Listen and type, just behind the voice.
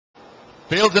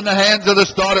Field's in the hands of the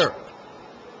starter.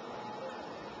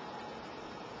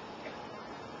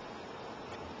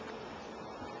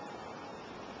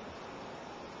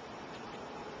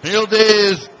 Field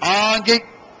is on gate.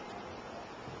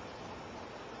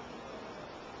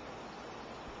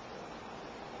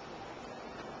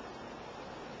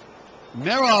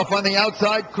 Neroff on the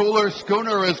outside. Cooler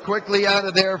Schooner is quickly out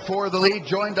of there for the lead,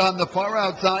 joined on the far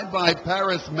outside by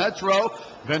Paris Metro.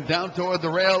 Then down toward the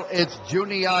rail, it's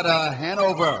Juniata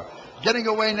Hanover. Getting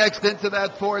away next into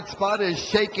that fourth spot is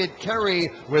Shake It Kerry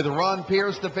with Ron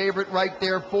Pierce, the favorite, right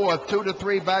there fourth. 2 to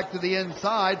 3 back to the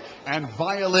inside, and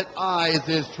Violet Eyes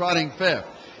is trotting fifth.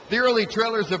 The early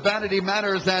trailers of Vanity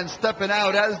Matters and Stepping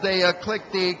Out as they click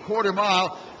the quarter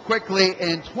mile quickly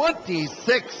in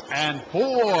 26 and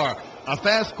 4. A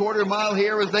fast quarter mile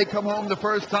here as they come home the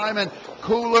first time, and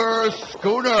Cooler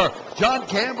Schooner. John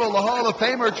Campbell, the Hall of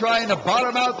Famer, trying to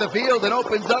bottom out the field and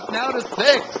opens up now to 6.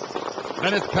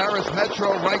 Then it's Paris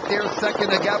Metro right there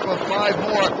second, a gap of 5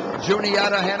 more.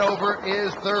 Juniata Hanover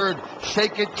is third.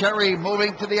 Shake It Kerry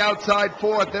moving to the outside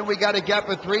fourth. Then we got a gap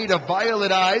of 3 to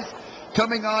Violet Eyes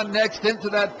coming on next into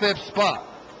that fifth spot.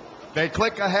 They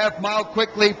click a half mile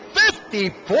quickly,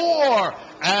 54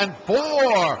 and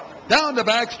 4. Down the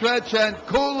backstretch, and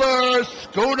Cooler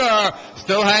Schooner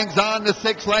still hangs on to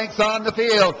 6 lengths on the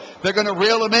field. They're going to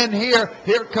reel him in here.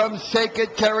 Here comes Shake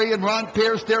It Kerry and Ron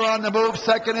Pierce. They're on the move,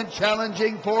 second and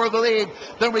challenging for the lead.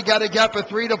 Then we got a gap of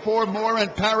 3 to 4 more,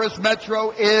 and Paris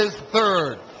Metro is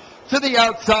third. To the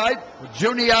outside,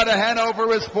 Juniata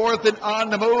Hanover is fourth and on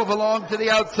the move along to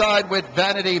the outside with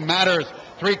Vanity Matters.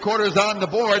 3/4 on the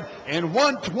board in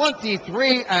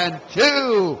 1:23 and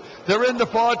 2. They're in the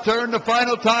far turn the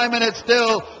final time, and it's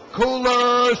still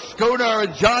Cooler Schooner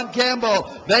and John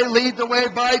Campbell. They lead the way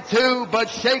by 2, but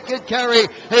Shake It Kerry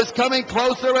is coming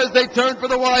closer as they turn for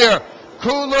the wire.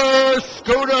 Cooler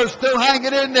Schooner still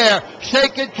hanging in there.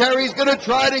 Shake It Kerry's going to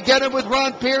try to get him with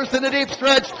Ron Pierce in the deep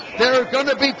stretch. They're going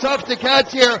to be tough to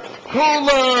catch here.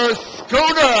 Cooler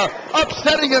Schooner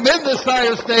upsetting him in the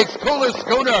Sire Stakes. Cooler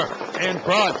Schooner in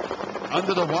front.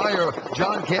 Under the wire,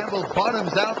 John Campbell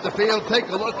bottoms out the field. Take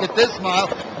a look at this mile.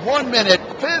 1 minute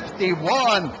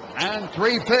 51 and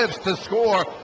 3/5 to score.